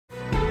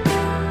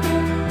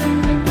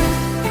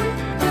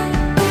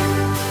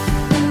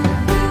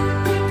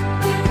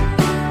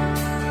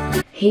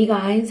Hey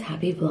guys,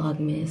 happy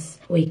Vlogmas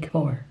week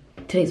 4.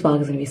 Today's vlog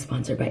is going to be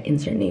sponsored by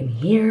insert name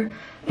here.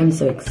 I'm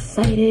so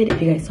excited.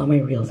 If you guys saw my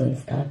reels and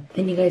stuff,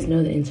 then you guys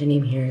know the insert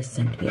name here is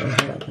sent me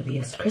over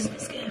Olivia's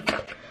Christmas gift.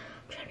 I'm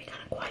trying to be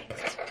kind of quiet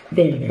because it's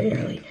very, very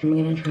early. I'm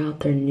going to try out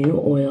their new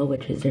oil,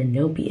 which is their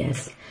no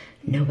BS,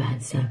 no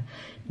bad stuff,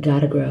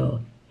 Gotta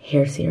Grow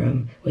hair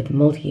serum with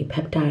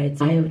multi-peptides,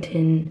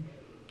 biotin,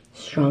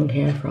 strong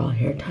hair for all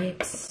hair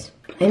types.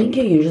 I think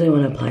you usually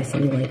want to apply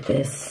something like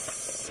this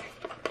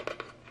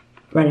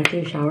right after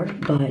you shower,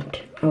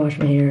 but I washed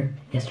my hair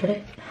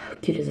yesterday. How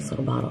cute is this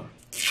little bottle?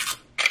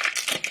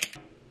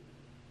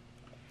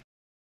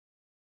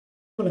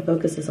 I want to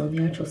focus this on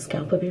the actual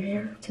scalp of your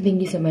hair. So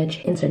thank you so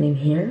much, insert name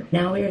here.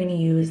 Now we are going to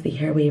use the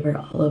hair waver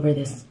all over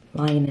this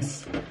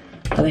lioness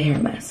of a hair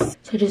mess.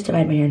 So I just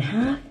divide my hair in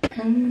half.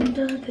 And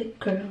the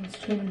girls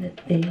dream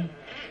that they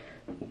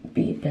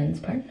be Ben's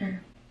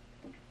partner.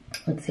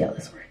 Let's see how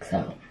this works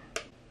out.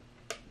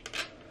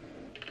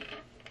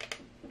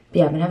 But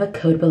yeah, I'm gonna have a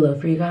code below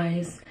for you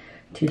guys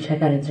to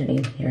check out insert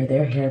name here.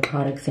 Their hair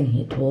products and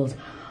heat tools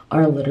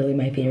are literally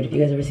my favorite. If you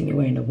guys ever see me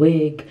wearing a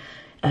wig,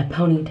 a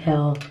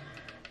ponytail,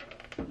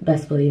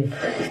 best believe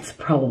it's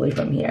probably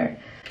from here.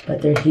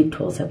 But their heat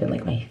tools have been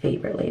like my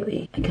favorite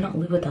lately. I cannot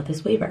live without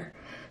this waver.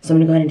 So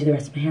I'm gonna go ahead and do the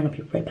rest of my hair and I'll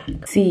be right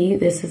back. See,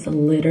 this is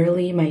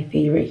literally my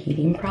favorite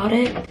heating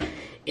product.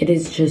 It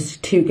is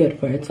just too good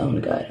for its own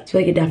good. I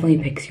feel like it definitely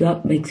picks you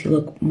up, makes you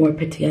look more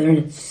put together, and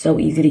it's so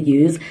easy to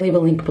use. I'll leave a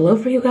link below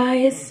for you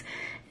guys.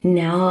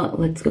 Now,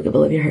 let's go give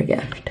Olivia her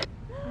gift.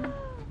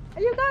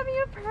 You got me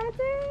a present?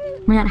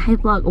 Oh my god, hi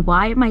vlog.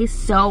 Why am I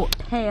so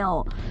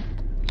pale?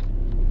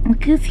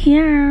 Look who's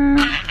here.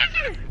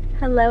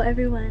 Hello,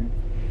 everyone.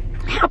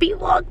 Happy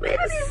Vlogmas.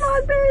 Happy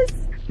Vlogmas.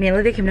 Me and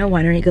Olivia came to a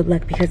winery. Good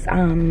luck because,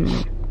 neither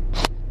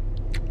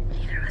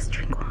of us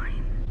drink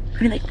wine.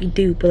 I mean, like, we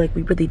do, but, like,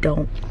 we really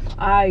don't.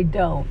 I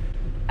don't.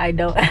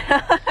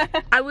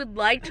 I would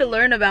like to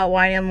learn about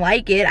wine and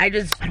like it. I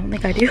don't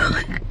think I do.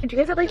 Do you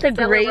guys have like the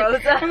grape?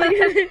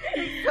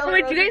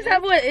 Wait, do you guys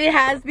have what it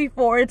has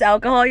before it's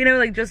alcohol? You know,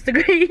 like just the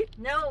grape?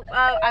 No,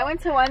 I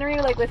went to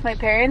winery like with my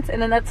parents, and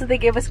then that's what they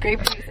gave us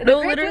grape juice. And no,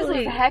 the grape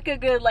literally, juice was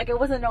hecka good. Like it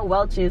wasn't no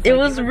Welch's. It like,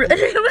 was. It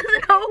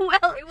was no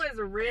Welch. It was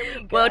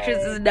really good.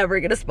 Welch's is never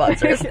gonna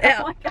sponsor us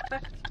now. Oh my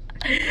god.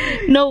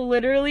 No,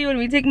 literally, when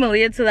we take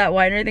Malia to that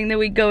winery thing that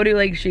we go to,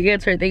 like, she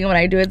gets her thing, and what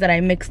I do is that I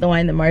mix the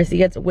wine that Marcy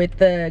gets with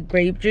the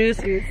grape juice,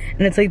 and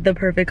it's, like, the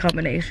perfect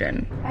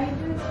combination.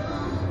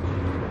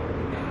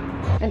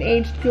 An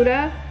aged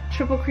Gouda,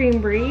 triple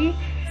cream brie,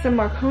 some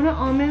Marcona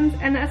almonds,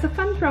 and as a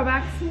fun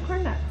throwback, some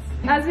corn nuts.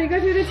 As we go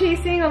through the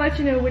tasting, I'll let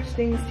you know which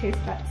things taste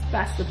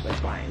best with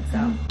which wine,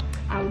 so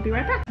I will be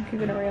right back.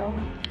 Keep it real.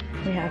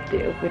 We have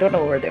to. We don't know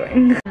what we're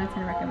doing. I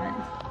can recommend.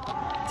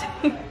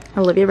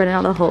 Olivia rented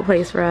out the whole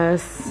place for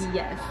us.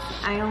 Yes,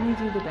 I only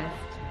do the best.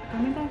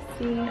 I'm a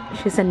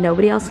bestie. She said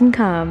nobody else can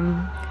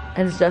come,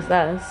 and it's just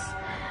us.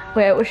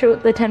 Wait, I wish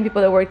the 10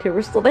 people that worked here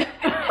were still there.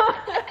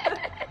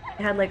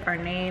 They had like our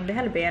name, they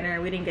had a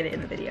banner, we didn't get it in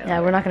the video. Yeah,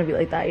 we're not gonna be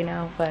like that, you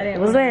know, but it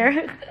was there.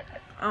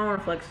 I don't want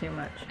to flex too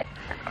much.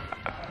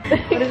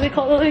 What is it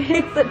called?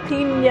 It's a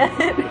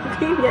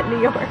Piñette, New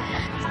York.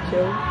 It's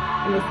chill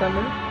in the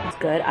summer. It's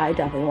good. I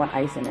definitely want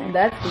ice in it.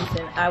 That's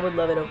decent. I would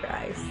love it over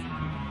ice.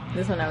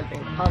 This one I would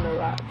drink on the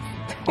rocks.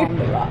 On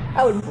the rocks.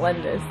 I would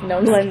blend this.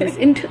 No, blend this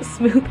into a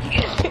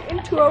smoothie.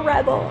 into a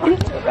rebel.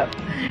 Into a rebel.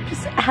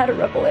 Just add a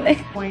rebel in it.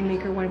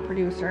 Winemaker, wine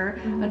producer,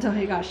 until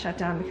he got shut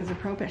down because of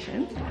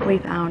prohibition. We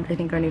found, I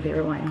think, our new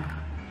favorite wine.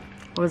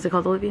 What was it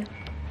called, Olivia?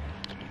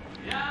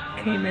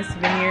 Camus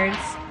Vineyards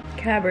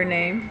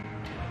Cabernet.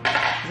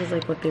 This is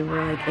like what they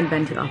were like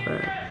invented off of.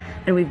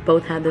 And we've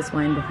both had this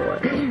wine before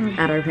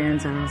at our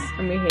parents' house.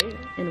 And we hated it.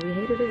 And we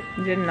hated it.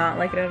 Did not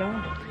like it at all.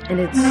 And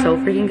it's so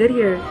freaking good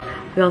here.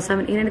 We also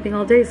haven't eaten anything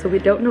all day, so we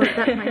don't know if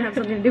that might have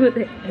something to do with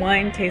it.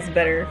 Wine tastes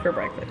better for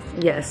breakfast.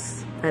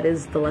 Yes, that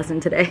is the lesson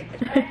today.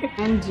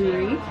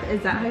 Andrea,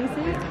 is that how you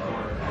say it?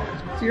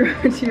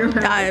 Do you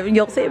remember?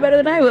 You'll say it better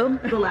than I will.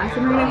 The last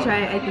one we're gonna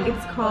try, I think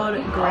it's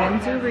called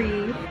Grand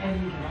Jury.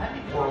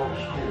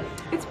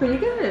 It's pretty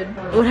good.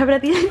 What happened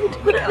at the end?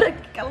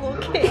 Got a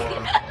little cake.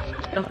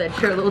 Off that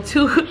chair a little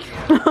too.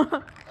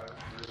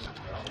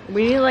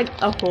 We need like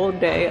a whole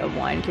day of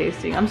wine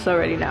tasting. I'm so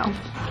ready now.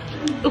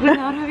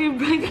 Without having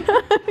breakfast.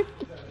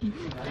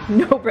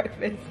 No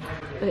breakfast.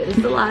 Okay, this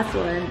is the last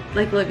one.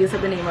 Like Olivia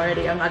said the name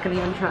already. I'm not gonna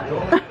even try.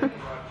 Oh,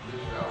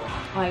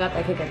 I got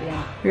that cake at the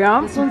end. Yeah?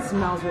 This one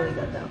smells really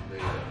good though.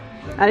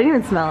 I didn't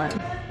even smell it.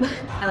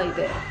 I liked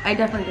it. I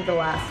definitely think the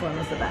last one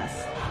was the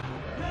best.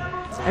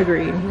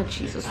 Agreed. And the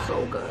cheese is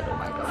so good. Oh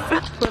my god. We're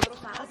a little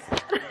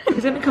fast.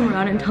 He's gonna come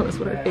around and tell us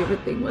what our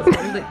favorite thing was. I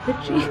was like, the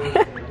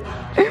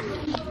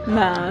cheese.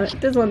 Nah,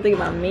 there's one thing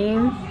about me.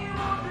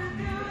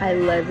 I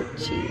love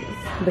cheese.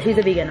 But he's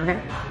a vegan, okay?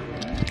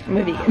 I'm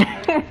a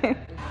vegan.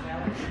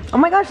 Oh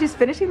my gosh, she's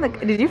finishing the.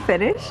 Did you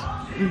finish?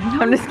 No.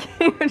 I'm just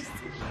kidding.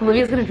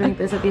 Olivia's gonna drink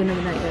this at the end of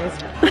the night,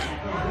 guys.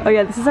 Oh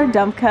yeah, this is our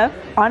dump cup.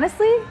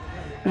 Honestly,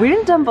 we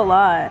didn't dump a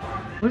lot.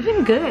 We've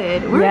been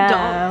good. We're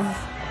adults.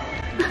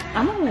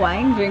 I'm a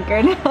wine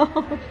drinker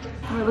now.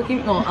 We're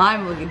looking, well,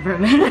 I'm looking for a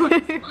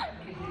man.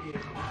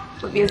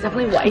 Olivia's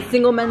definitely white.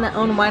 Single men that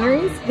own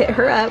wineries, hit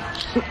her up.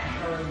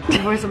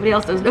 Before somebody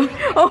else does.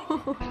 Oh.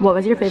 What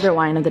was your favorite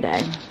wine of the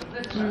day?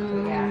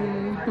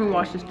 Let me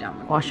wash this down.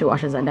 While she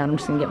washes that down, I'm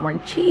just gonna get more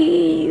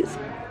cheese.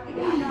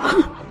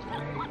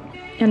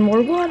 And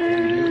more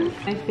water.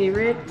 My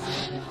favorite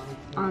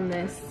on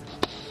this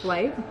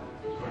flight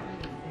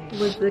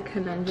was the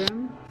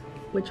Conundrum,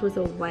 which was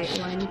a white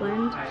wine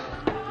blend.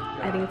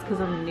 I think it's because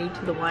I'm new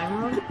to the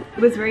wine world.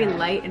 It was very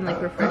light and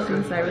like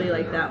refreshing, so I really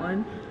like that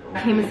one.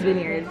 Camus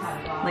Vineyards,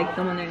 like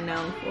the one they're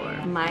known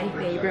for. My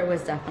favorite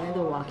was definitely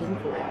the Walking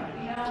Pool.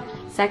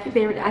 Second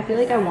favorite, I feel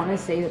like I want to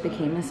say that the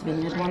Camus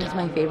Vineyards one is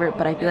my favorite,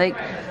 but I feel like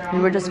we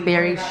were just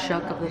very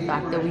shook of the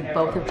fact that we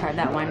both have tried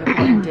that wine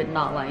before and did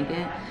not like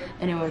it.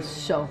 And it was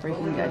so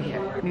freaking good here.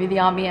 Maybe the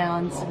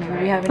ambiance,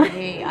 maybe we haven't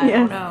ate, I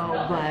don't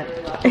know,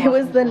 but... It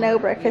was the no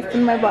breakfast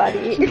in my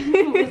body.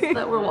 It was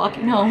that we're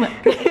walking home.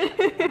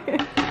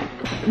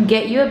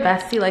 Get you a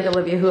bestie like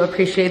Olivia who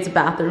appreciates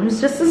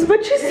bathrooms just as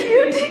much as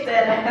you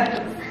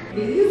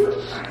do.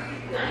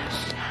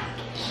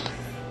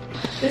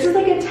 This is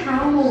like a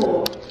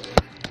towel.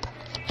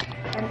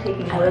 I'm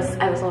taking it. I was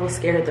a little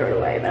scared to throw it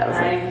away, but I was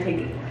like, I'm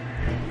taking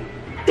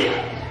it.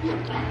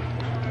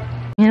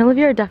 Me and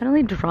Olivia are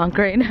definitely drunk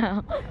right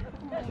now.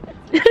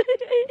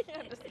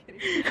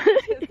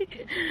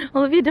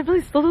 Olivia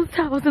definitely stole those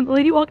towels and the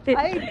lady walked in.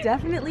 I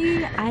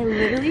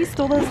literally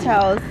stole those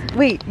towels.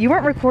 Wait, you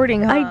weren't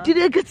recording, huh? I did.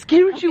 I got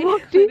scared when she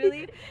walked in.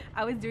 Literally,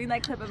 I was doing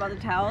that clip about the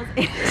towels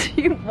and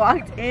she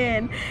walked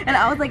in and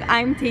I was like,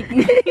 I'm taking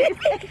these.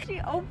 And she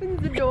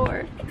opens the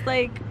door. It's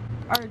like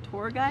our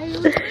tour guide.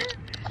 Like,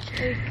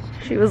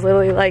 she was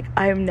literally like,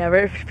 I'm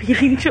never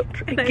feeding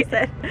children.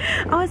 I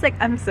was like,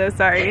 I'm so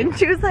sorry. And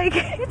she was like,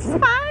 it's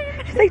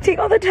fine. She's like, take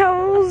all the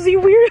towels, you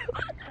weirdo.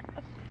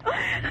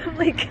 I'm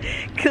like,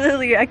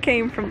 clearly I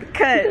came from the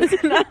cuts.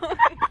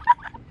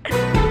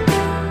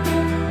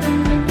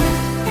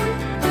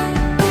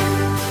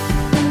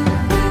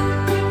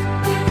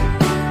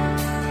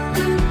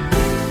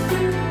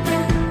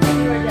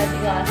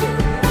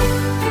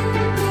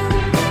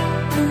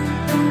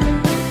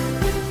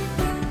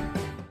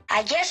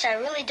 I guess I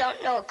really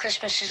don't know what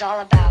Christmas is all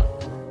about.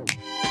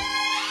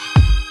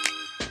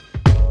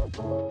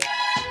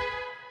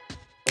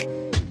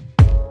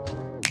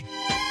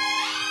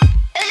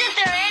 Isn't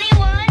there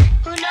anyone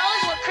who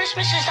knows what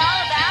Christmas is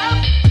all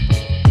about?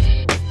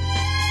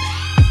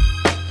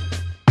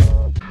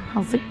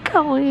 How's it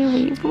going?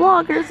 We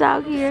vloggers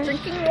out here.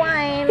 Drinking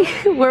wine.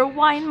 We're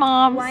wine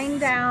moms. Wine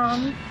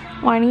down.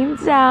 Wining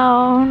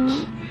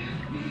down.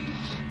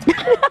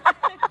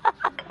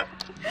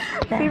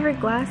 Favorite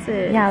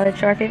glasses. Yeah, let's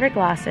show our favorite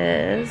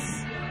glasses.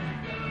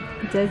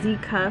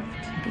 Desi cuffed.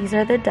 These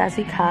are the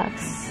Desi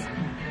cuffs.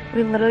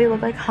 We literally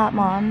look like hot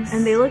moms.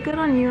 And they look good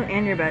on you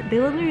and your bed. They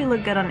literally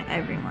look good on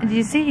everyone. Do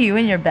you see you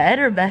in your bed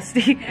or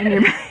bestie? And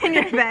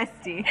your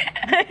bestie.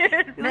 They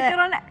look good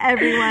on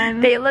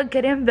everyone. They look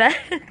good in bed.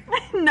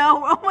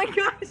 No, oh my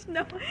gosh,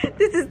 no.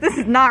 This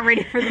is not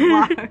ready for the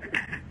vlog.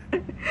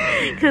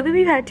 Clearly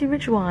we've had too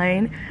much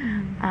wine.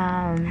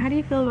 How do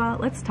you feel about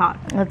it? Let's talk.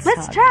 Let's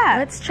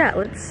chat.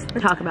 Let's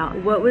talk about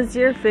what was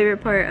your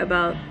favorite part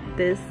about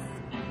this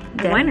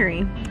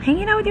winery?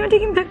 Hanging out with you and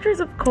taking pictures,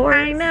 of course.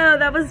 I know,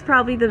 that was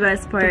probably the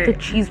best part. The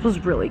cheese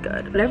was really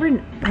good.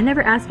 I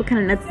never asked what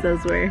kind of nuts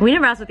those were. We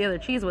never asked what the other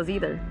cheese was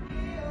either.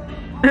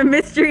 A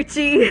mystery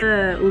cheese.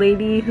 The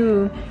lady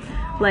who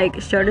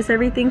like showed us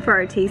everything for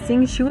our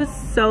tasting, she was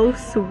so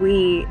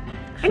sweet.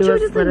 And she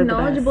was just like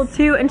knowledgeable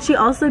too, and she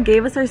also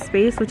gave us our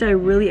space, which I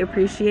really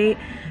appreciate,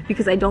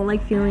 because I don't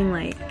like feeling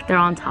like they're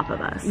on top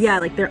of us. Yeah,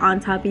 like they're on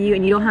top of you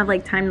and you don't have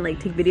like time to like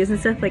take videos and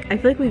stuff. Like I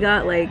feel like we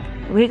got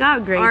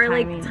great our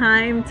timing. Like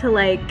time to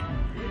like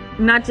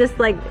not just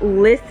like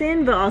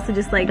listen, but also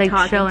just like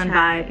talk chill and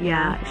vibe.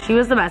 Yeah, she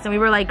was the best, and we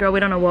were like, girl, we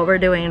don't know what we're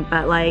doing,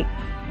 but like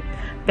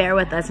bear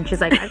with us. And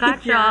she's like, I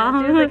got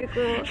y'all.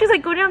 Yeah, she's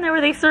like, go down there where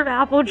they serve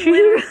apple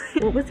juice.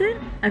 What was it?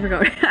 I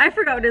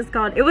forgot what it's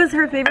called. It was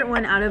her favorite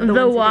one out of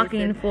the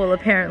walking fool.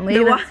 Apparently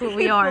that's what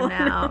we are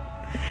now.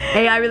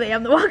 Hey, I really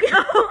am the walking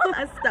fool.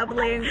 I'm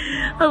stumbling.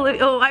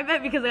 Oh, I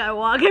bet because I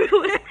walk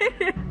everywhere.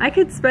 I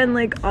could spend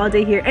like all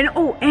day here,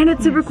 and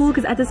it's super cool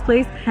because at this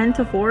place 10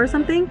 to 4 or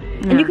something,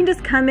 and you can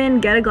just come in,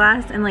 get a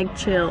glass, and like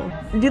chill.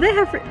 Do they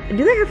have free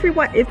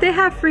Wi-Fi? If they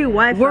have free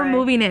Wi-Fi, we're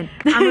moving in.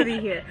 I'm gonna be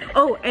here.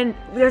 Oh, and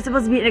there's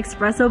supposed to be an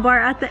espresso bar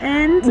at the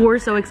end. We're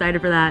so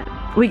excited for that.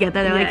 We get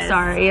there, they're like,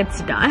 sorry,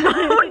 it's done.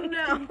 Oh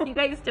no. You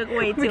guys took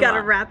way too long. We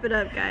gotta wrap it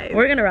up, guys.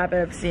 We're gonna wrap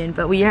it up soon,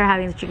 but we are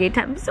having such a great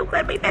time. I'm so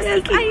glad we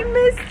missed you. I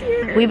missed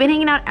you. We've been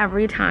hanging out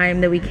every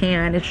time that we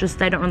can. It's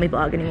just I don't really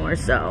vlog anymore,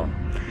 so.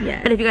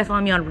 Yeah. But if you guys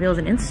follow me on Reels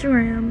and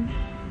Instagram,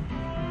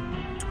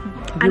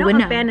 I don't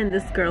abandon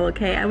this girl,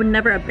 okay? I would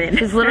never abandon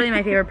her. She's literally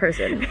my favorite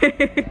person.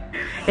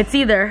 It's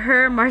either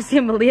her, Marcy,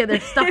 and Malia. They're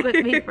stuck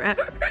with me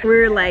forever.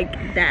 We're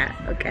like that,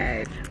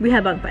 okay? We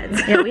have bunk beds.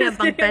 Yeah, we have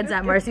bunk beds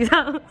at Marcy's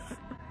house.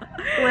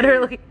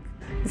 Literally.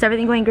 Is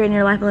everything going great in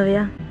your life,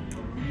 Olivia?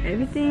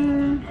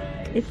 Everything,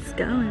 it's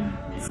going.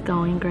 It's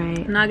going great.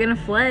 I'm not gonna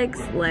flex.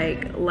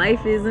 Like,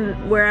 life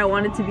isn't where I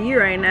want it to be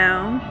right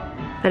now.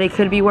 But it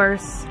could be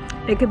worse.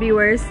 It could be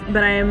worse,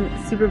 but I am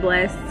super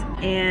blessed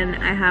and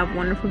I have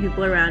wonderful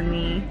people around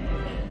me.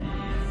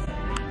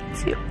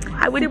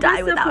 I would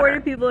die without her.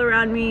 Supportive people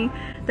around me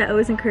that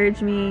always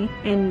encourage me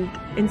and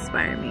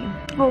inspire me.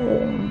 Oh,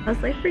 How's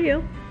life for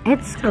you?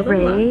 it's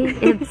great.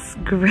 It's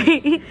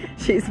great.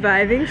 She's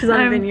vibing. She's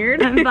on a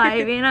vineyard. I'm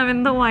vibing. I'm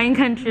in the wine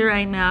country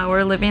right now.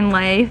 We're living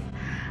life.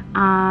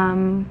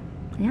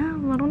 Yeah,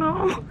 I don't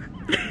know.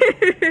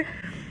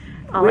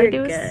 All I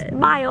do is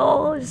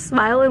smile. Just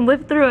smile and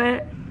live through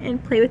it.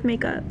 And play with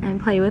makeup.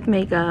 And play with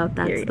makeup.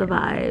 That's the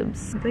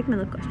vibes. I feel like my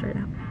lip gloss dried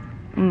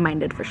out. Mine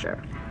did for sure.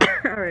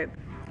 Alright.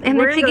 And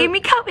then she gave me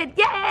COVID.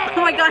 Yay!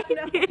 Oh my god.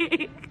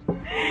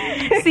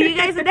 See you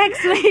guys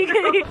next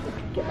week.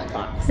 Get my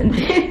box.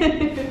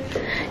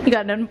 You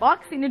got an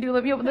unboxing to do.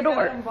 Let me open the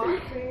door.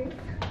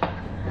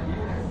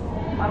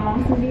 My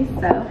mom's gonna be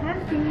so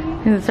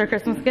happy. Is this our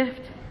Christmas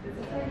gift?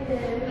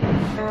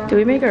 Do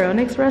we make our own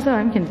espresso?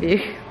 I'm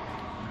confused.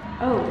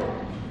 Oh.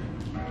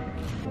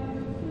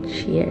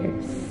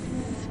 Cheers.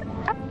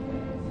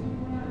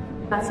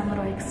 Got some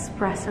little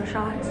espresso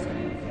shots.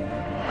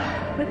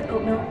 With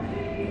oat milk.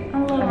 A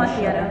little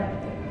macchiato.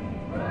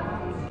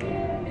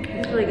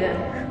 It's really good.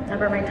 I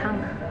burnt my tongue.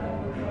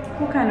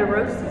 What kind of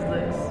roast is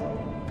this?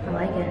 I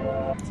like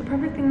it. It's the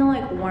perfect thing to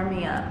like warm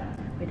me up.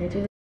 Wait, did I do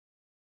this?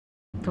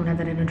 Don't have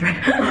that in a drink.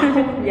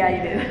 Yeah,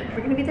 you did.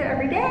 We're gonna be there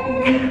every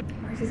day.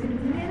 Marcy's gonna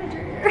be the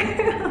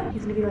manager.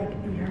 He's gonna be like,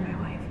 you're my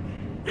wife.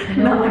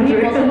 No,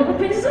 I'm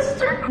big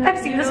sister. I've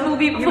seen this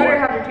movie You better before.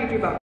 have her teach you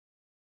about.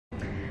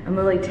 I'm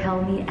gonna like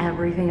tell me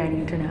everything I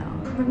need to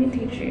know. Let me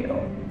teach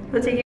you.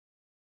 We'll take you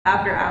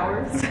after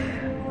hours.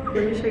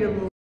 Let me show you a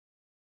little.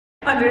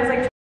 Andrea's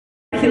like,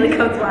 he like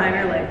comes behind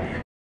her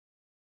like,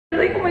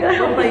 Like, oh my god,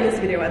 I'll play this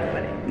video at the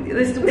wedding.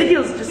 this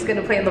video's just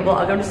gonna play in the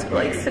vlog. I'm just gonna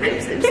like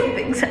snip some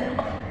things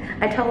out.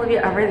 I tell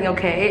Olivia everything,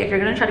 okay? If you're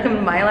gonna try to come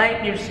into my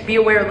life, you just be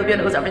aware Olivia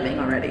knows everything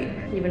already.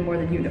 Even more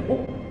than you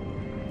know.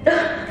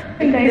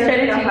 You guys try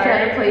to teach her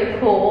how to play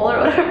pool or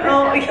whatever.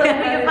 Oh,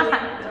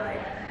 yeah.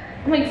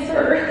 I'm like,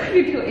 sir, what are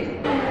you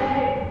doing?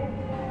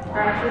 Or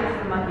actually, this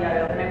is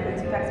macchiato, and I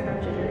put 2 packs of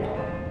ginger.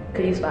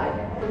 Could use 5.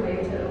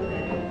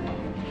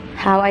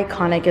 How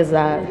iconic is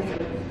that?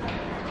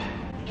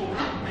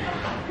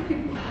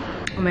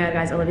 Oh my god,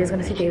 guys, Olivia's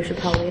gonna see Dave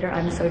Chappelle later.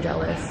 I'm so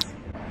jealous.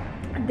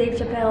 Dave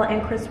Chappelle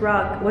and Chris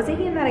Rock. Wasn't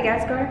he in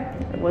Madagascar?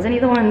 Wasn't he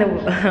the one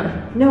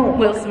that No.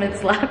 Will Smith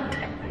slapped?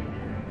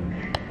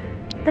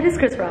 That is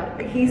Chris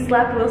Rock. He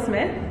slapped Will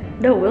Smith?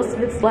 No, Will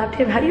Smith slapped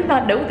him. How do you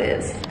not know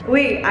this?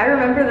 Wait, I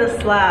remember the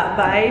slap,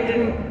 but I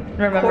didn't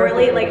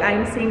correlate like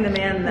I'm seeing the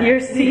man that. You're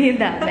seeing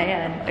that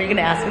man. Are you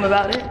gonna ask him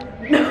about it?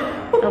 No.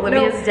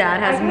 Olivia's dad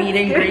has meet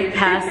and greet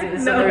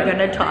passes, so they're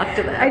gonna talk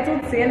to them. I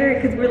told Sander,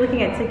 because we were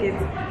looking at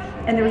tickets,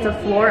 and there was a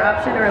floor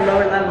option or a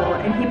lower level,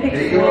 and he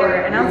picked floor,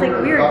 and I was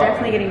like, we are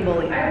definitely getting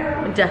bullied.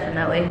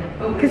 Definitely.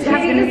 Because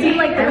having to see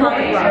like the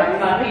comedy shows,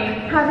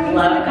 having to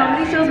see the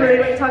comedy shows where they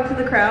like talk to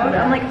the crowd,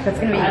 I'm like, That's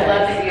gonna be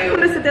I'm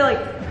gonna sit there like,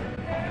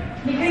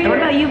 So what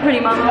about you, pretty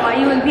mama? Why are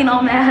you like being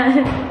all mad?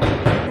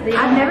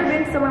 I've never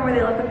been somewhere where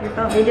they look up your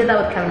phone. They did that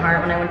with Kevin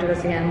Hart when I went to go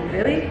see him.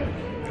 Really?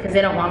 Because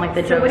they don't want like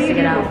the So jokes what do to you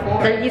get do out.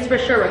 before? He's for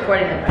sure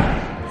recording it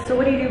though. So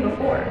what do you do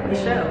before the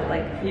show?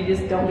 Like, you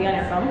just don't be on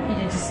your phone?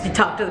 You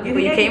talk to the people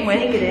you came with.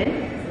 Sneak it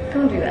in?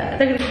 Don't do that.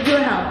 They're gonna do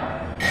it how?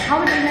 How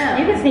would they know?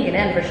 You can sneak it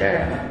in for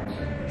sure.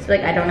 Just be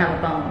like, I don't have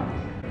a phone.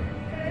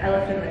 I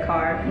left it in the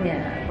car.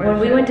 Yeah. When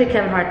we went to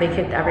Kevin Hart, they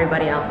kicked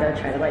everybody out there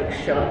to try to like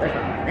show up their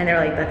phone. And they were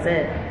like, that's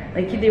it.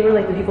 Like they were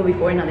like the people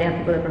before, now they have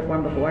people that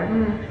performed before.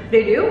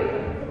 They do?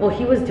 Well,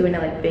 he was doing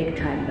it like big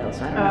time though,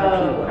 so I don't know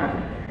if he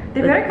would.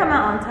 They better come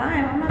out on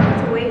time. I'm not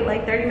about to wait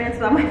like 30 minutes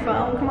without my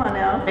phone. Come on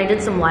now. I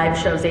did some live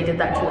shows, they did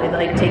that too.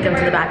 They like take them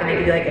to the back and they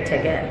give you like a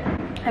ticket.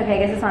 Okay, I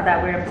guess it's not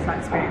that weird. I'm just not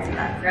experiencing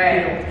that.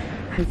 Right.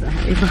 I'm so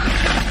happy.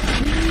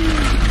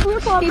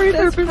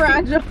 She's so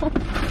fragile.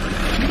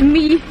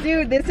 Me.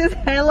 Dude, this is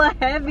hella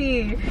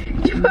heavy.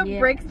 She put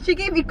bricks. She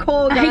gave me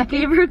coal, guys. I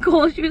gave her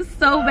cold, she was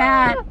so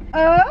bad.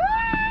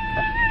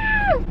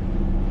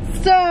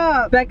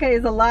 Stop. Becca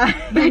is alive.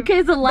 Becca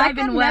is alive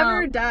and well. Becca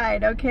never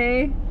died,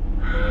 okay?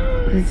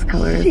 This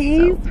color is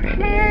so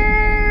pretty.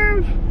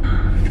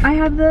 I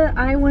have the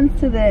eye ones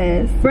to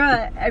this.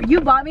 Bruh,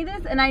 you bought me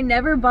this and I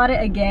never bought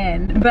it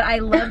again. But I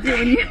loved it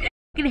when you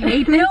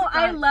hate this. No,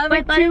 I love it.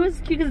 I thought it was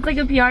cute because it's like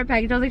a PR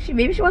package. I was like,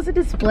 maybe she wants to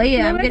display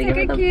it. I'm getting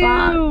her the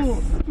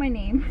box. My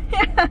name.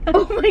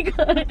 Oh my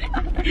god.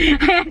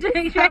 I had to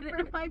make sure.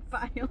 For my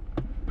file.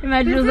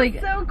 Imagine it was like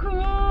so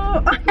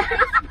cool.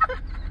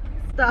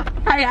 Stop.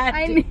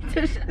 I need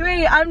to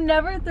wait, I'm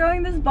never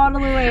throwing this bottle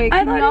away.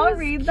 Can y'all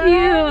read that? Cute.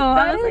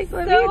 That I was is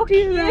like, so let me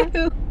do that.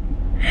 cute.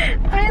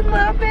 I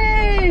love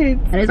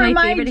it. That is for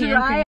my favorite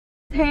dry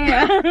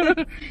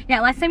hand.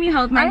 Yeah, last time you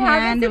held my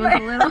hand, it was a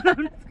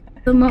little.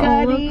 The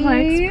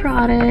Olaplex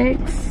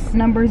products.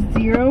 Number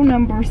 0,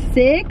 number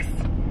 6,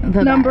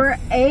 number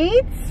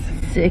 8.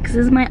 6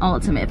 is my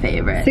ultimate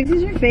favorite. 6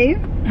 is your fave?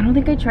 I don't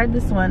think I tried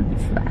this one.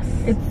 It's the best.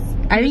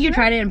 I think you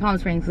tried it in Palm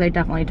Springs because I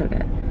definitely took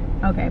it.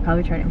 Okay,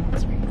 probably tried it in Palm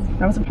Springs.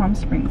 That was a Palm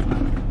Springs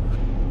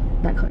one.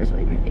 That color's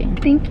really pretty.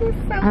 Thank you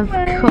so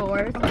much. Of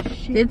course. Oh,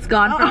 it's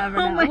gone forever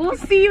now. We'll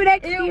see you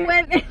next year. It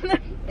went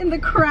in the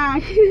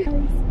crack.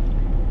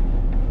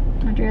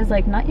 Andrea's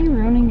like, not you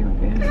ruining your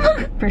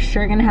food. For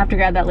sure gonna have to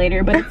grab that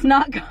later, but it's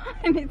not gone.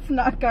 It's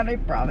not gone, I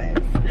promise.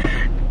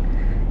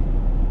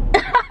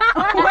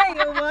 Wait,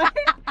 what?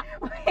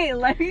 Wait,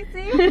 let me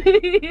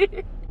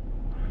see.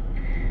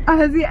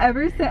 Has he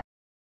ever said?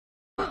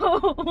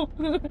 Oh.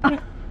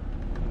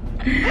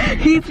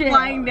 He's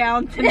flying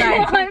down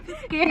tonight. I'm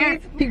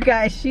scared. You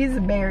guys, she's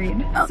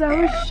married. Okay.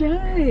 So shook.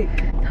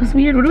 That was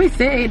weird. What do we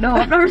say? No,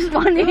 I'm not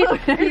responding. I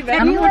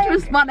don't know what to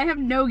respond. I have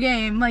no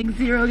game, like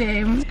 0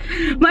 game.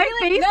 My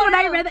face when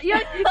I read that, you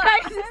know,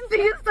 guys,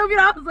 it's so good.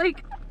 I was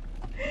like,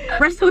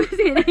 espresso is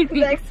hitting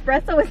me. The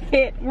espresso is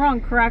hit. We're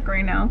on crack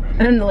right now. And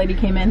then the lady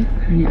came in.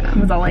 Yeah.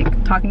 Was all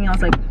like talking. I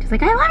was like, she's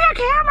like, I love your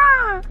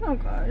camera. Oh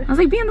god. I was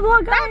like, be in the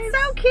vlog, guys.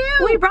 That's so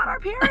cute. We brought our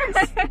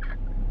parents.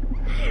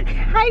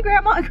 Hi,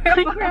 Grandma.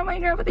 Hi, Grandma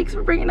and Grandpa. Thanks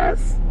for bringing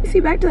us. See,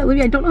 back to that,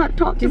 Olivia. I don't know how to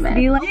talk to men.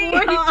 Be like,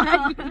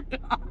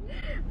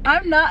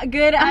 I'm not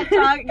good at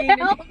talking.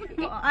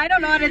 I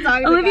don't know how to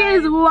talk to Olivia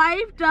is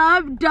wiped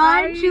up,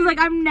 done. She's like,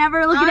 I'm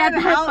never looking at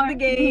that out the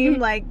game.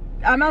 Like,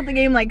 I'm out the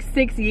game like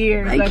 6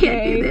 years. I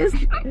can't do this.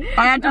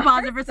 I had to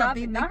pause it for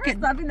something. Not her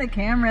stopping the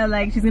camera.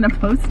 Like, she's gonna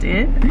post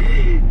it.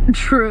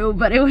 True,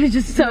 but it was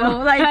just so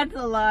like. That's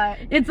a lot.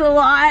 It's a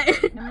lot.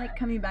 I'm like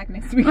coming back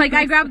next week. Like,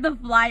 I grabbed the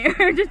flyer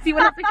to see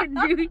what else I can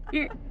do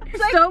here.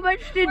 Like, so much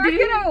to do. Where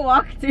can I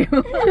walk to?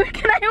 Where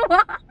can I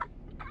walk?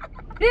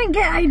 I didn't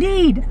get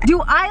ID'd.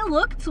 Do I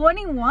look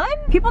 21?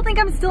 People think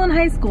I'm still in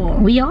high school.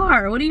 We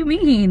are. What do you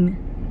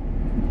mean?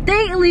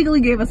 They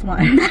illegally gave us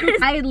one.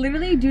 I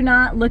literally do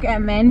not look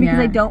at men because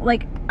I don't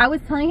like. I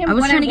was telling him I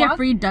was trying to get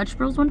free Dutch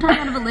bros one time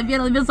out of Olivia.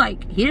 And Olivia's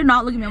like, he did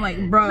not look at me. I'm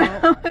like, bro.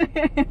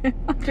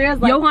 Andrea's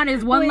like, Johan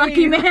is one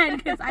lucky man,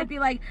 because I'd be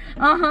like,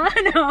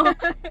 no.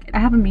 I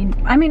have a mean.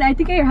 I mean, I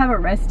think I have a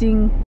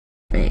resting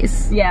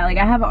face. Yeah, like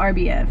I have an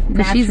RBF.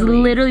 Because she's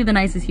literally the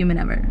nicest human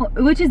ever.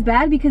 Which is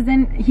bad because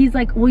then he's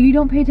like, well, you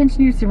don't pay attention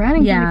to your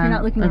surroundings if you're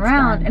not looking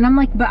around. Bad. And I'm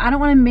like, but I don't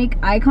want to make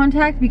eye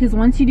contact because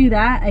once you do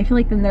that, I feel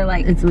like then they're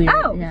like, it's weird.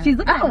 Oh, she's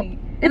looking at me.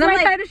 It's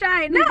my time to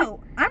shine. No,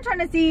 I'm trying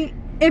to see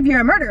if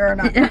you're a murderer or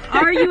not.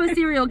 Are you a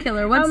serial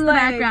killer? What's the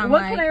background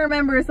what like? What can I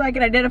remember so I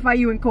can identify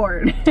you in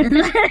court?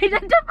 Identify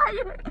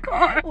you in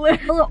court. A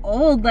little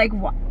old, like,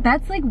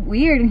 that's like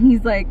weird. And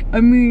he's like, I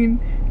mean,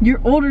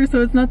 you're older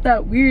so it's not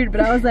that weird. But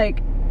I was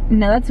like,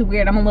 no, that's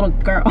weird. I'm a little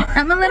girl.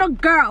 I'm a little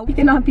girl. You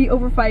cannot be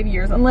over 5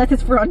 years unless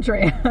it's for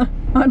Andrea.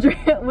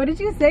 Andrea, what did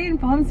you say in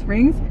Palm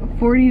Springs?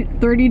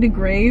 30 to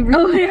grave? Or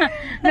oh yeah,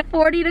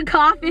 40 to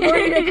coffin.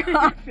 40 to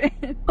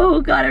coffin.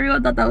 Oh god,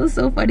 everyone thought that was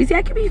so funny. See,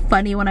 I can be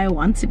funny when I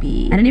want to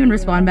be. I didn't even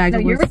respond back. No,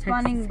 you're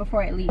responding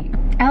before I leave.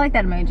 I like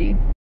that emoji.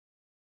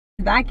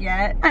 Back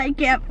yet. I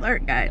can't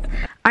flirt, guys.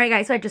 All right,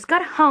 guys, so I just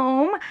got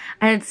home.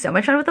 I had so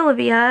much fun with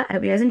Olivia. I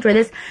hope you guys enjoyed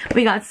this.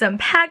 We got some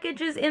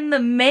packages in the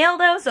mail,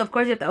 though, so of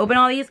course you have to open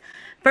all these.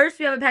 First,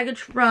 we have a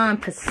package from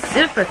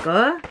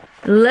Pacifica.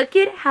 Look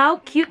at how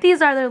cute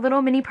these are. They're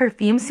little mini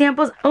perfume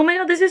samples. Oh my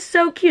god, this is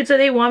so cute. So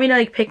they want me to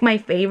like pick my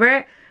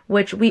favorite,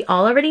 which we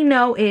all already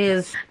know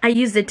is, I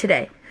used it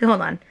today.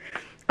 Hold on.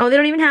 Oh, they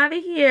don't even have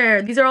it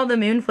here. These are all the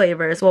moon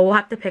flavors. Well, we'll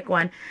have to pick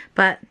one.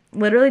 But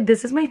literally,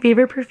 this is my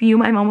favorite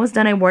perfume. I'm almost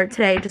done. I wore it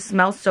today. It just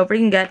smells so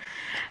freaking good.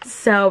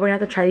 So we're gonna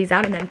have to try these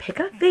out and then pick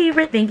a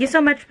favorite. Thank you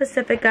so much,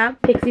 Pacifica.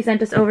 Pixie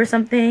sent us over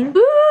something.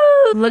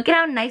 Ooh, look at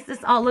how nice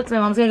this all looks. My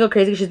mom's gonna go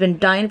crazy. She's been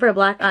dying for a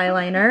black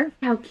eyeliner.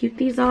 How cute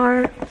these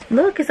are.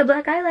 Look, it's a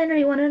black eyeliner.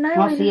 You wanted an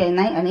eyeliner? Oh, see,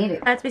 I need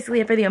it. That's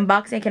basically it for the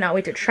unboxing. I cannot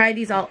wait to try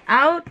these all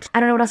out. I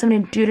don't know what else I'm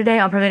gonna do today.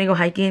 I'm probably gonna go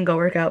hiking and go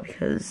work out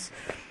because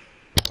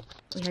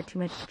we had too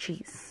much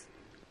cheese.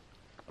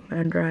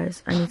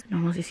 Andreas, I need to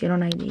almost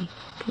hicieron ID.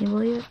 Can you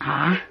believe it?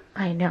 Ah.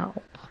 I know.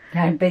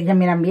 Ya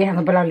miran viejas,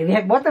 no, pero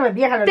Olivia, vos te ves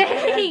vieja.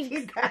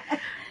 Thanks.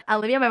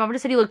 Olivia, my mom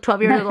just said you look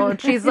 12 years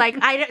old. She's like,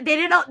 they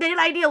didn't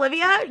ID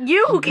Olivia.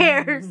 You, who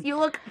cares? You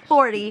look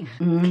 40.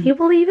 Can you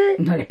believe it?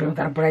 No les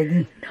preguntaron por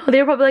ID. No, they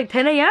were probably like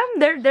 10 a.m.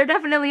 They're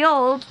definitely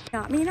old.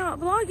 Got me not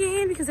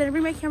vlogging because I didn't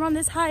bring my camera on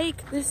this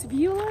hike. This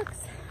view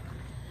looks,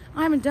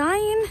 I'm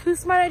dying. Whose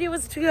smart idea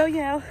was to go,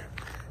 you know,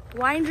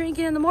 wine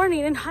drinking in the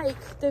morning and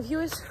hike. The view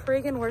is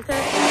friggin' worth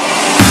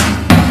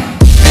it.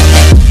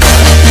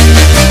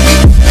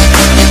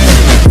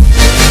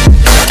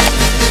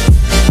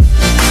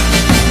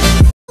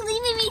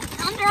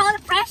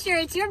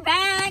 It's your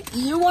bag.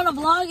 You want to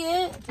vlog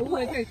it? Oh,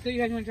 okay, so you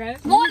guys want to try it?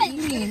 What? What do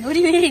you mean? What do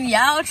you mean?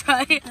 Yeah, I'll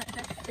try it.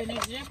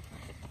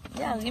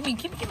 Yeah, give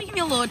me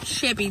a little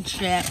chippy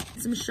chip.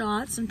 Some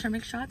shots, some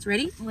turmeric shots.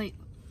 Ready? Wait.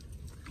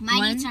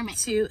 1,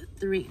 2,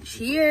 3.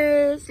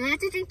 Cheers. Do I have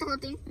to drink the whole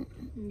thing?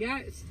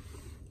 Yes.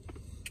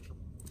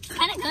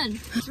 Kind of good.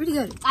 It's pretty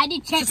good. I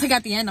did check. Just like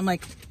at the end, I'm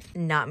like,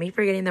 not me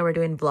forgetting that we're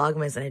doing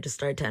Vlogmas, and I just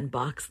started to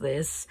unbox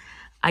this.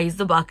 I used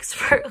the box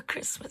for a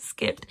Christmas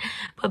gift,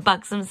 but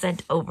Buxom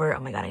sent over, oh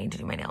my god, I need to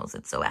do my nails,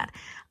 it's so bad.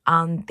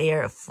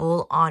 Their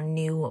full-on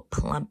new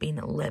plumping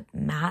lip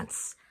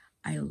mats.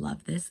 I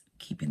love this,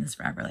 keeping this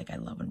forever. Like, I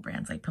love when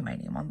brands like put my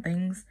name on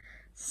things.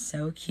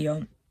 So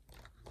cute.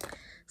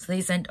 So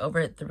they sent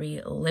over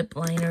 3 lip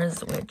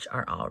liners, which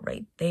are all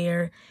right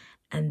there.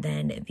 And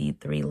then the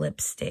 3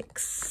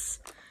 lipsticks,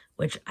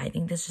 which I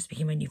think this just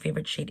became my new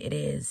favorite shade. It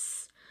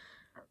is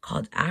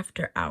called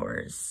After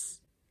Hours.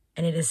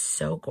 And it is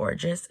so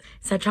gorgeous.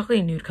 It's that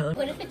chocolatey nude color.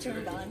 What if it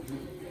turned on?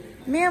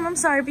 Ma'am, I'm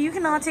sorry, but you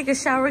cannot take a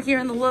shower here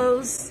in the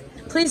Lowe's.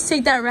 Please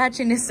take that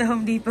ratchetness to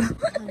Home Depot.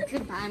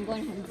 Goodbye, I'm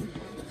going home.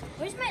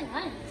 Where's my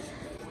lunch?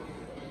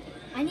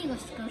 I need to go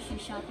grocery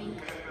shopping.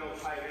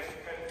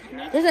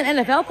 There's an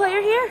NFL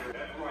player here?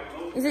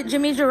 Is it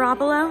Jimmy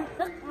Garoppolo?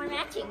 Look, we're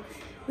matching.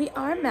 We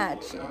are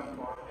matching.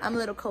 I'm a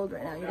little cold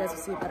right now. You guys will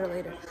see it better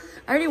later.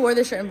 I already wore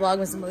this shirt in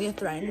Vlogmas, and Malia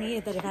threatened me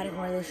that if I didn't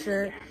wear this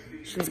shirt,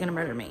 she was gonna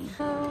murder me.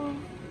 Oh,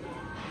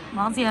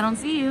 Monty, I don't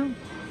see you.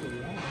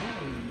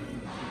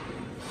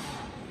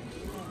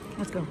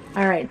 Let's go.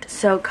 All right,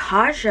 so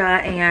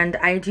Kaja and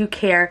I Do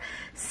Care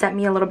sent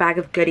me a little bag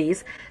of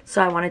goodies.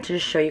 So I wanted to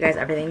just show you guys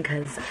everything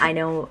because I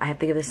know I have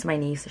to give this to my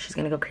niece. She's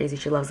gonna go crazy.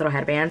 She loves little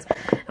headbands.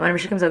 And whenever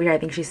she comes over here, I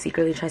think she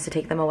secretly tries to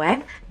take them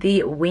away.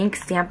 The Wink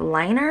Stamp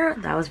Liner,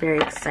 that was very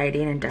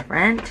exciting and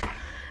different.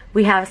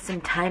 We have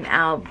some Time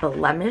Out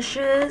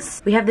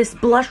blemishes. We have this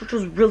blush, which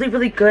was really,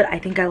 really good. I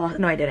think I lost,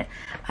 no, I didn't.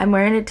 I'm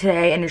wearing it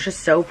today and it's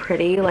just so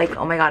pretty. Like,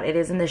 oh my God, it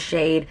is in the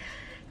shade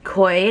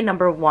Koi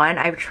 #1.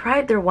 I've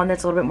tried their one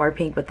that's a little bit more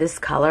pink, but this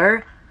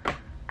color,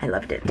 I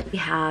loved it. We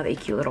have a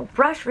cute little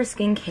brush for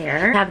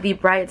skincare. We have the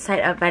Bright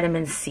Side Up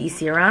Vitamin C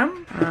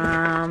Serum.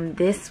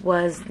 This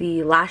was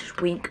the Lash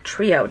Wink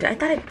Trio. I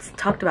thought I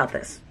talked about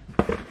this.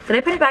 Did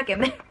I put it back in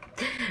there?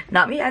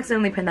 Not me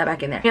accidentally putting that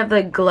back in there. We have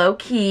the Glow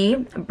Key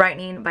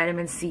Brightening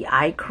Vitamin C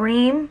Eye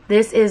Cream.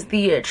 This is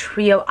the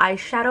Trio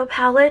Eyeshadow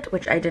Palette,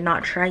 which I did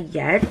not try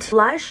yet.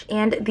 Blush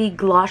and the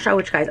Glossa,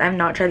 which guys, I have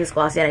not tried this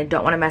gloss yet. I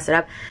don't want to mess it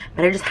up,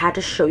 but I just had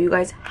to show you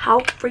guys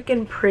how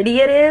freaking pretty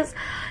it is.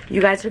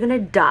 You guys are gonna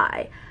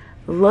die.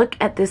 Look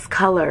at this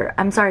color.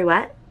 I'm sorry,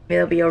 what?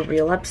 There'll be a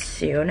reel up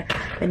soon,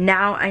 but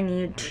now I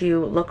need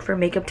to look for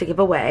makeup to give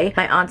away.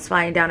 My aunt's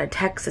flying down to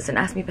Texas and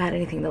asked me if I had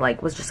anything that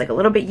like was just like a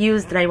little bit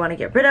used that I want to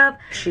get rid of.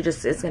 She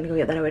just is gonna go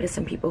get that away to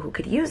some people who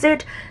could use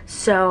it,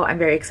 so I'm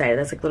very excited.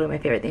 That's like literally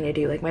my favorite thing to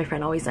do. Like, my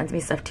friend always sends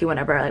me stuff too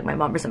whenever like my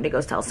mom or somebody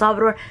goes to El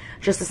Salvador,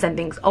 just to send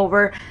things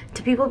over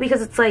to people,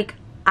 because it's like,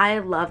 I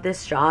love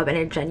this job and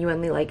it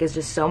genuinely like is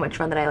just so much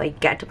fun that I like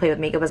get to play with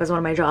makeup as one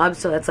of my jobs.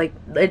 So that's like,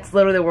 it's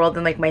literally the world.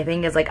 And like, my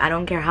thing is like, I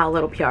don't care how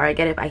little PR I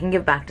get. If I can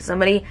give back to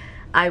somebody,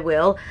 I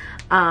will.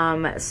 So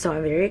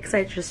I'm very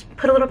excited to just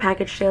put a little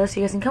package together so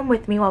you guys can come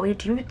with me while we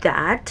do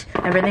that.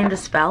 Everything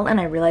just fell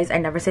and I realized I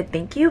never said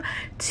thank you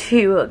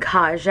to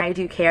Kaja. I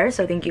Do Care.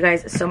 So thank you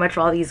guys so much for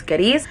all these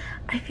goodies.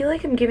 I feel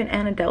like I'm giving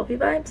Anna Delvey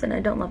vibes and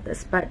I don't love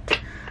this, but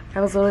I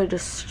was literally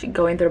just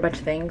going through a bunch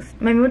of things.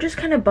 My mood just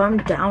kind of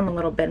bummed down a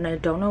little bit and I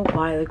don't know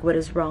why. Like, what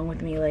is wrong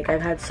with me? Like,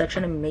 I've had such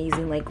an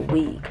amazing like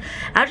week.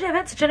 Actually, I've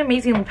had such an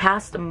amazing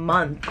past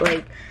month.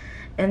 Like,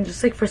 and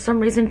just like for some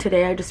reason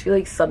today, I just feel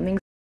like something's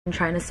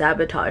trying to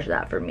sabotage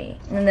that for me.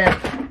 And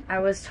then I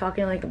was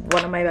talking to like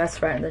one of my best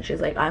friends and she's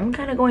like, I'm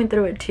kind of going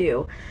through it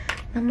too.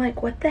 And I'm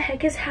like, what the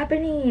heck is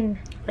happening?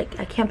 Like,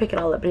 I can't pick it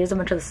all up, but here's a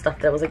bunch of the stuff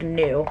that was like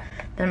new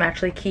that I'm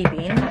actually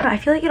keeping. I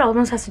feel like it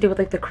almost has to do with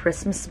like the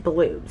Christmas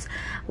blues.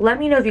 Let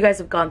me know if you guys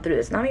have gone through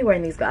this. Not me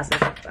wearing these glasses.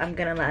 I'm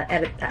gonna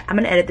edit that. I'm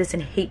gonna edit this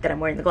and hate that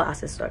I'm wearing the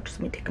glasses, so just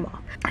let me take them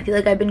off. I feel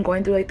like I've been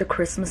going through like the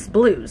Christmas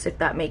blues, if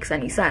that makes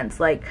any sense.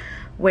 Like,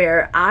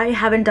 where I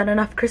haven't done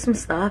enough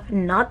Christmas stuff.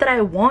 Not that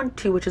I want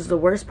to, which is the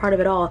worst part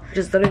of it all. Which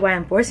is literally why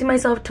I'm forcing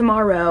myself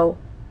tomorrow.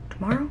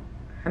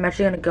 I'm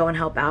actually gonna go and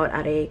help out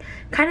at a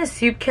kind of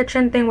soup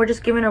kitchen thing. We're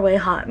just giving away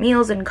hot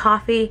meals and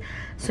coffee,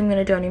 so I'm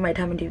gonna donate my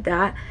time and do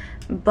that.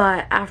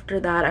 But after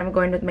that, I'm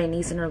going with my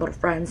niece and her little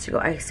friends to go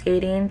ice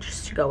skating,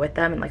 just to go with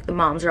them. And like the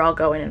moms are all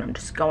going and I'm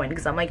just going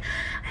because I'm like,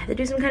 I have to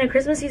do some kind of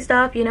Christmassy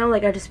stuff, you know?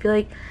 Like, I just feel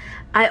like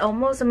I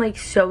almost am like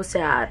so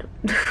sad.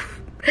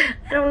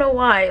 I don't know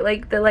why.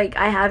 Like,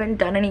 I haven't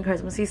done any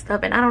Christmassy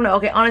stuff and I don't know.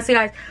 Okay, honestly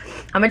guys,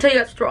 I'm gonna tell you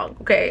guys strong,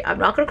 okay? I'm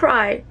not gonna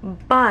cry,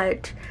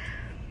 but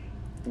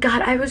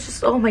God, I was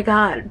just, oh my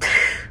God.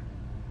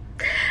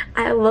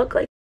 I look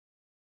like,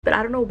 but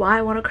I don't know why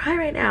I want to cry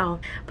right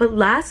now. But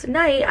last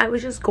night, I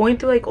was just going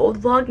through like old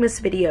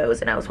Vlogmas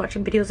videos and I was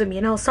watching videos of me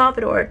in El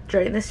Salvador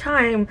during this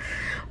time.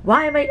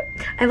 I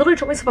literally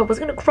told myself I was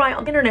gonna cry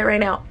on the internet right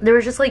now. There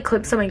was just like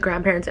clips of my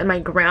grandparents and my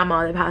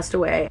grandma that passed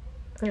away.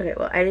 Okay,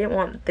 well, I didn't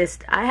want this.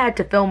 I had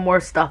to film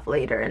more stuff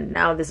later and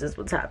now this is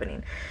what's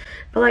happening.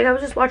 But like, I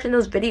was just watching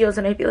those videos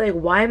and I feel like,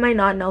 why am I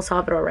not in El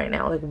Salvador right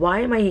now? Like, why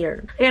am I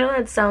here? I know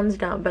that sounds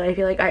dumb, but I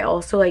feel like I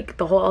also like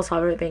the whole El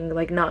Salvador thing,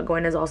 like not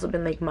going has also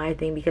been like my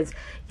thing, because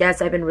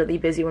yes, I've been really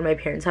busy when my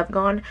parents have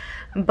gone,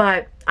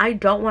 but I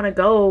don't want to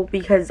go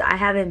because I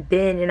haven't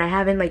been and I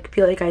haven't like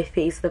feel like I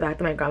faced the fact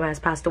that my grandma has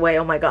passed away.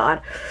 Oh my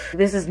God,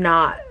 this is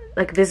not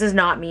Like, this is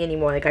not me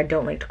anymore. Like, I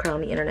don't like to cry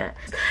on the internet.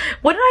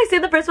 What did I say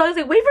in the first vlog? I was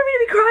like, wait for me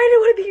to be crying at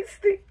one of these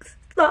things.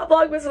 It's not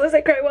Vlogmas unless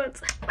I cry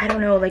once. I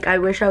don't know, like, I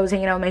wish I was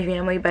hanging out with my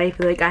family, but I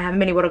feel like I haven't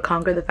been able to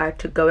conquer the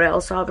fact to go to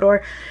El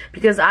Salvador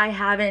because I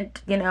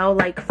haven't, you know,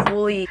 like,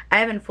 I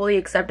haven't fully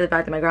accepted the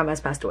fact that my grandma has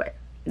passed away.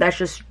 That's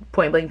just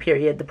point blank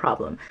period the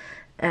problem.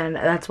 And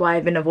that's why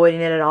I've been avoiding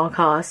it at all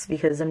costs,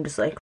 because I'm just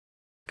like,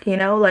 you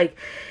know, like,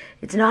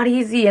 it's not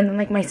easy. And then,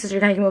 like, my sister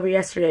kind of came over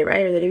yesterday,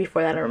 right? Or the day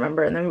before that, I don't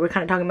remember. And then we were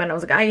kind of talking about it. And I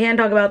was like, I can't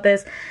talk about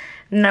this.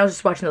 And I was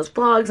just watching those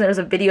vlogs. And there was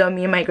a video of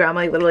me and my grandma,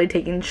 like, literally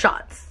taking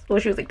shots. Well,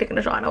 she was, like, taking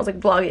a shot. And I was, like,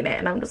 vlogging it.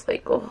 And I'm just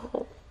like,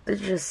 oh,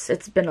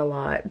 it's been a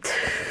lot.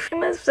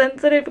 I'm a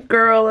sensitive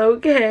girl,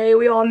 okay?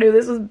 We all knew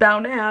this was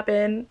bound to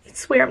happen. I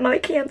swear I'm not a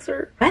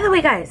Cancer. By the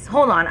way, guys,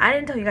 hold on. I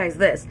didn't tell you guys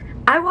this.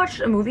 I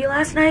watched a movie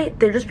last night.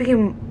 They just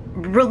became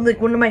really,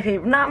 like, one of my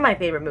favorite, not my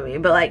favorite movie,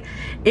 but, like,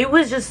 it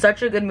was just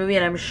such a good movie,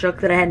 and I'm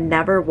shook that I had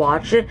never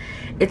watched it.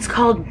 It's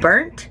called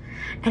Burnt,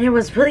 and it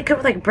was really good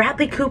with, like,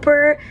 Bradley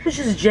Cooper. I was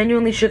just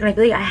genuinely shook, and I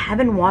feel like I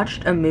haven't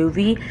watched a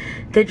movie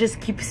that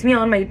just keeps me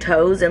on my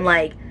toes, and,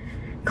 like,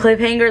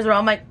 cliffhangers where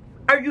I'm like,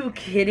 are you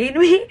kidding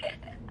me?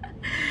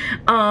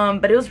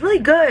 But it was really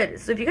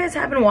good. So if you guys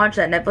haven't watched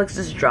that, Netflix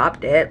just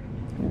dropped it.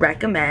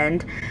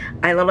 Recommend.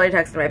 I literally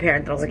texted my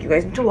parents, and I was like, you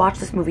guys need to watch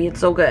this movie, it's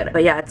so good.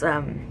 But yeah, it's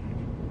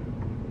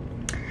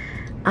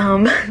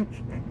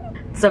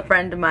it's a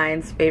friend of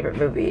mine's favorite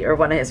movie, or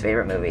one of his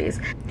favorite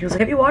movies. He was like,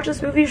 have you watched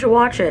this movie? You should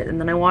watch it. And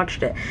then I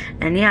watched it.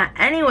 And yeah,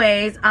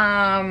 anyways,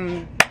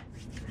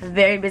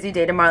 very busy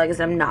day tomorrow. Like I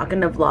said, I'm not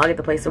gonna vlog at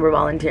the place that we're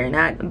volunteering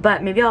at,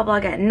 but maybe I'll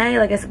vlog at night.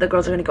 Like I said, the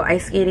girls are gonna go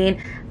ice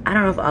skating. I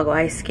don't know if I'll go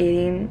ice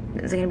skating.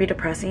 Is it gonna be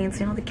depressing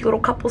seeing all the cute little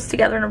couples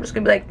together and I'm just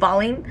gonna be like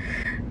falling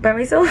by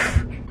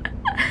myself?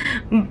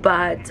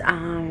 But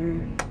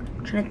I'm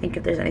trying to think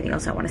if there's anything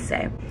else I want to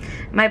say.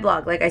 My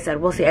vlog, like I said,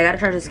 we'll see. I gotta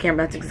charge this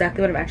camera. That's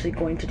exactly what I'm actually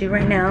going to do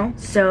right now.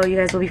 So you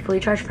guys will be fully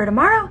charged for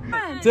tomorrow.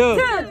 1, 2,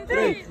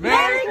 3.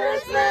 Merry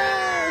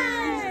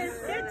Christmas!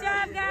 Good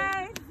job,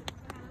 guys.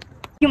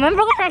 You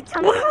remember that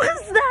time? What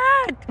was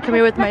that? Come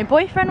here with my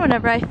boyfriend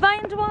whenever I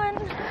find one.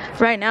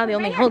 Right now, the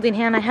only holding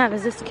hand I have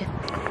is this kid.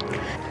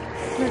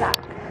 Look at that.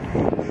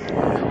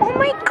 Oh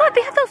my god,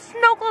 they have those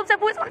snow globes. I've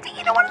always wanted to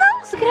eat one of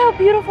those. Look at how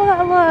beautiful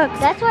that looks.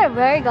 That's where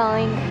we're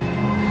going.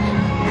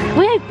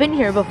 Wait, I've been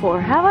here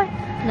before, have I?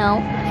 No.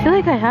 I feel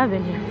like I have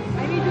been here.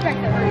 I need you guys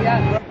to hurry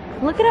up.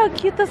 Look at how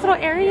cute this little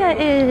area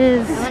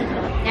is.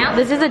 Now?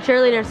 This is a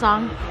cheerleader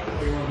song.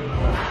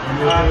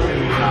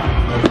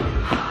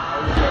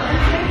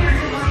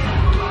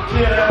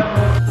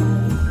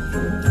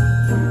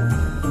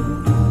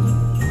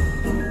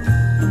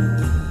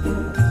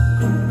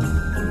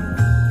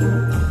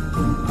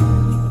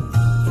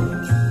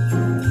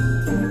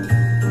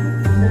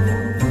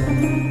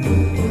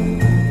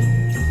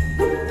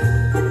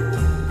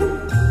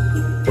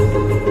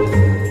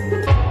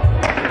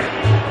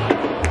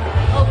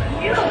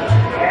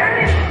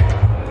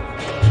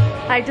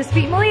 I just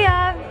beat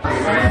Malia.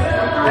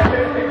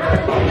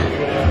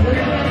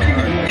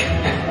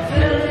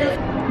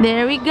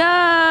 There we go.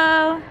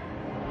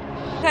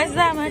 Guys,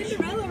 that much.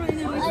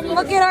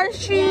 Look at our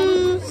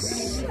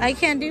shoes. I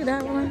can't do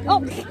that one.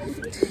 Oh.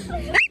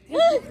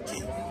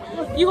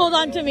 You hold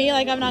on to me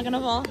like I'm not gonna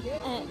fall.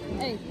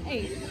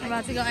 Hey. I'm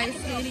about to go ice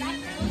skating.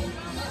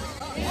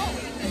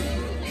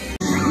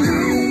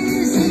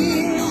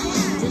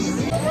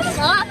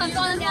 Oh, I'm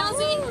falling down.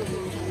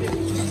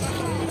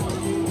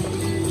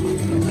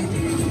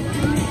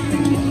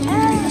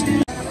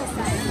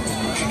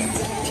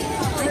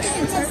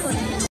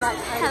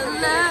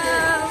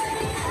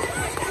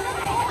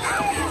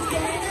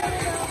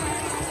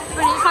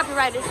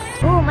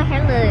 Oh, my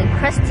hair looks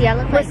crusty. I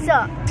look like... What's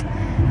up?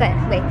 Okay,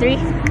 wait, 3,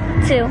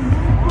 2,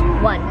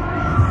 1.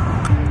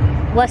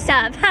 What's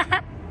up?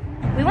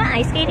 We went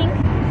ice skating.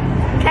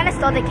 We kind of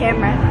stole the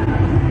camera.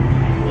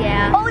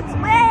 Yeah. Oh, it's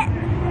wet!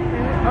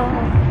 Oh.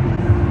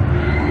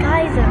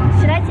 Guys,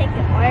 should I take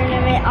the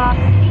ornament off?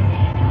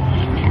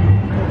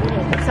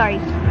 Sorry.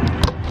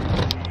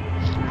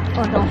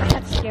 Oh no,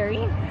 that's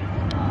scary.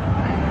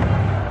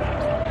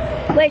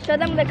 Wait, show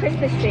them the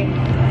Christmas tree.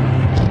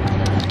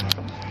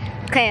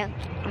 Okay,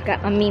 okay,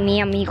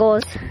 mi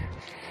amigos.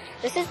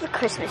 This is the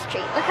Christmas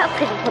tree. Look how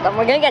pretty. Hold on,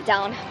 we're gonna get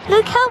down.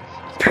 Look how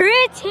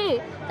pretty.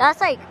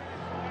 That's like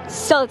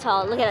so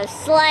tall. Look at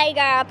us. Slay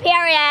girl,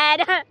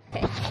 period. Okay.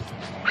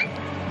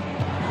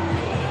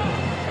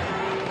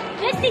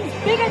 This thing's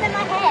bigger than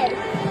my head.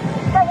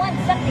 For one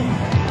something.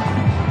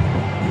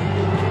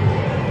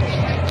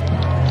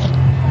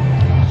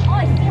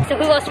 Oh, so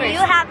who goes first? Do you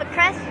have a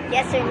crush?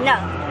 Yes or no?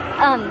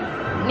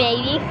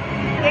 Maybe.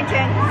 Your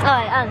turn.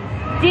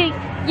 Do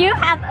you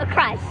have a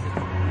crush?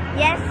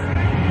 Yes.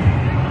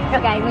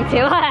 Okay, me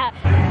too.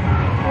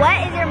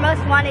 What is your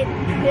most wanted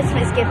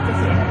Christmas gift this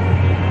year?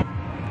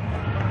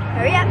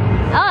 Hurry up.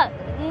 Oh,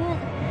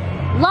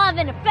 love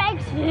and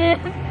affection.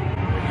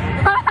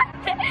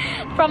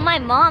 From my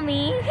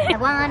mommy. I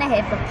want a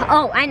hippopotamus.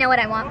 Oh, I know what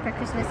I want for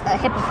Christmas. A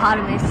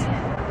hippopotamus.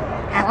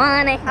 I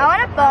want a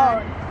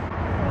phone.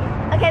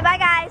 Okay, bye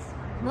guys.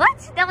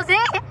 What? That was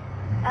it?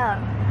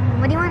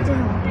 What do you want to do?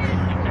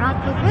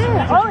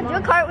 Oh, do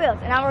cartwheels,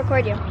 and I'll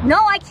record you. No,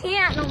 I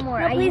can't no more.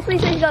 No, please,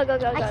 please, go.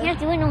 I can't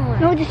do it no more.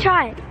 No, just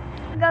try it.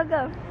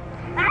 Go.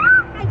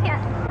 I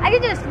can't. I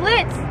can do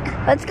splits.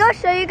 Let's go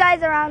show you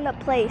guys around the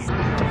place.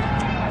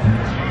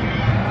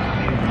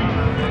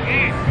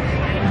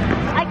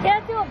 I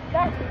can't do a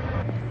bestie.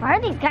 Why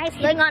are these guys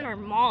sitting on her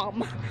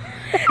mom?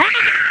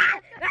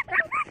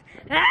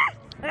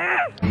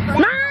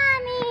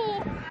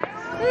 Mommy!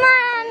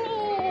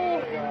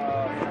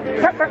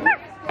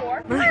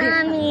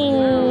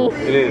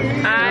 It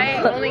is.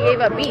 I only gave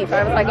up beef.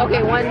 I was like,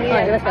 okay, one meal.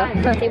 Let's go.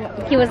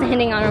 He wasn't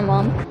hitting on her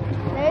mom.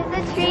 There's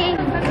the tree.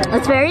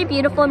 It's very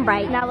beautiful and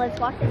bright. Now let's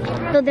watch it.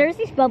 So there's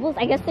these bubbles.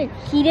 I guess they're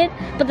heated,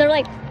 but they're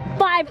like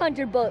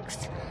 $500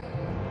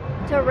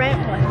 To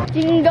rent one.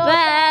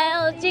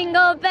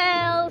 Jingle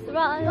bells,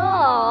 run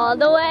all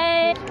the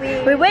way.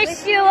 We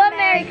wish you a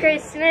Merry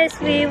Christmas.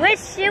 We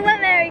wish you a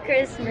Merry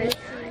Christmas.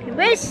 We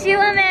wish you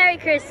a Merry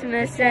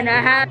Christmas and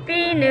a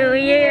Happy New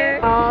Year.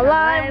 All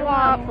I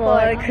want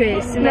for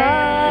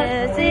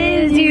Christmas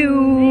is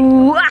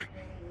you.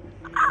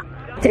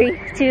 3,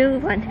 2,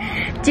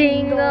 1.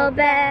 Jingle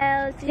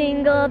bells,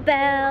 jingle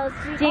bells,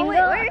 jingle. Oh,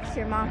 wait, where's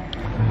your mom?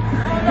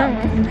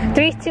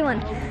 3, 2,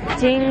 1.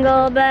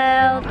 Jingle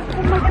bells.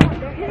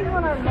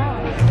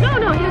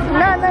 No, he was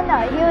No.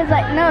 He was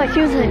like, no,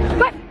 she was like,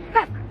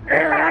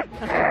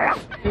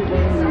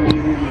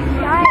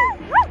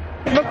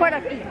 record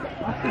our feet.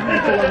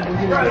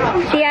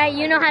 Yeah,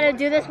 you know how to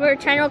do this. We're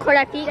trying to record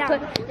our feet.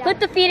 Put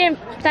the feet in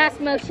fast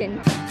motion.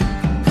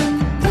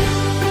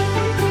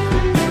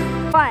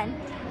 1.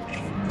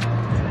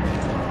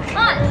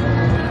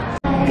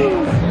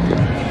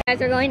 You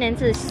guys are going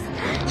into this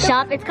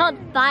shop. It's called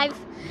Five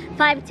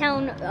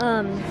Town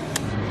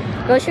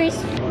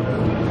Groceries.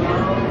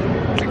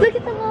 Look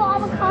at the little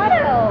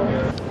avocado.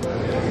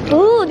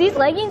 Ooh, these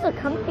leggings are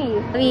comfy.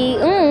 Pretty.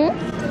 Oh,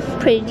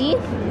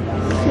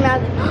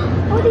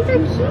 these are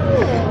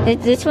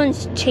cute. This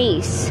one's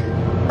Chase.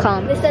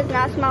 Calm. This does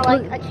not smell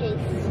like a Chase.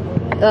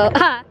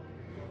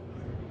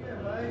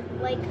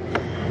 Like.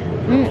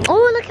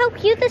 Oh, look how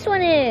cute this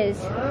one is.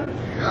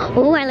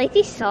 Oh, I like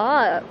these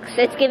socks.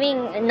 It's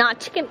giving not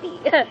chicken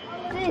feet.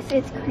 This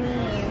is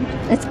cream.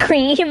 It's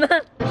cream.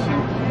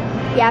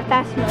 Yeah,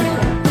 fast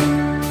motion.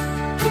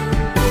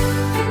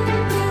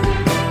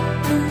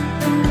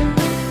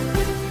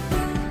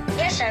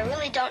 I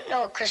really don't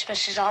know what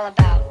Christmas is all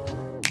about.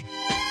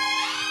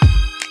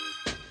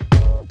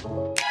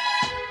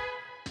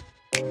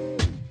 Isn't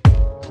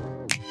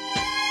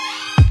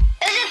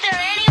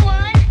there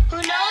anyone who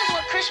knows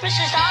what Christmas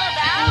is all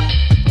about?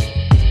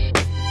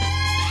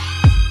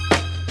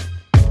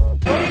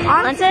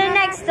 On to the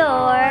next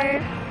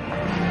door.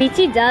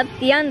 BT Dub,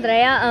 the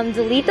Andrea,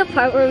 delete the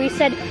part where we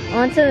said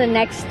on to the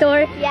next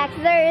door. Yeah,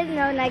 because there is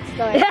no next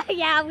door.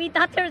 Yeah, we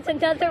thought there was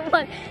another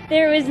one.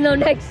 There is no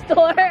next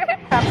door.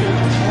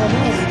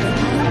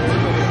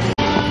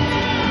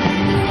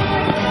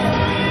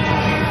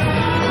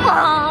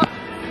 Oh.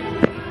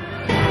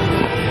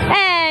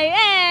 Hey.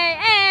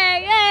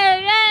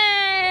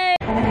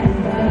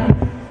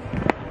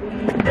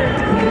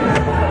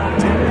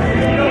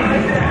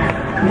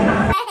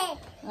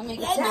 Let me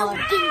get towel.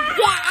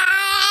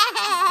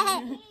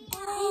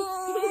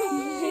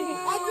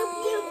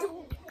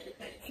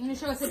 You gonna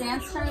show us a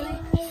dance, Charlie?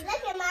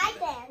 Look at my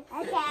dance.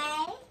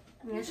 Okay.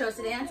 You gonna show us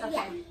a dance? Okay.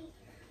 Yeah.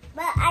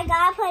 But I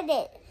gotta put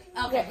it.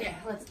 Okay, here,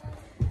 let's.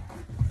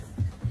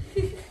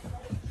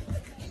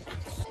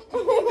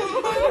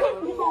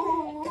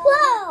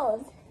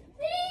 Close.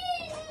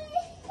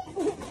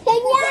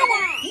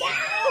 Pinata.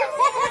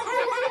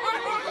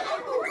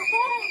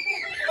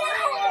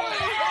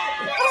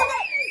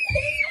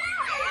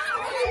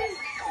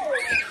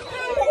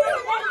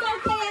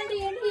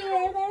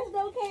 There's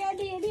no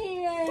candy in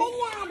here.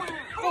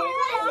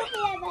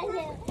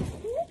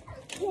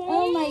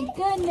 Oh my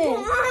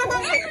goodness.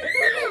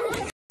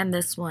 And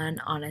this one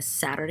on a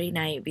Saturday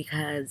night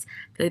because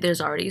I feel like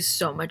there's already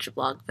so much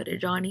vlog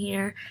footage on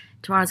here.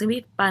 Tomorrow's gonna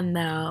be fun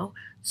though,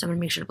 so I'm gonna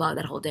make sure to vlog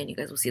that whole day and you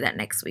guys will see that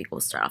next week.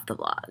 We'll start off the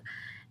vlog.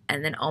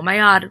 And then, oh my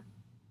god,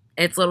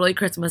 it's literally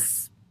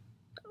Christmas.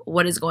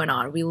 What is going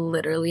on? We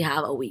literally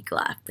have a week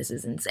left. This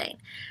is insane.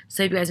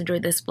 So if you guys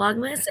enjoyed this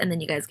Vlogmas, and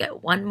then you guys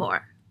get one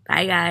more.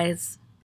 Bye guys.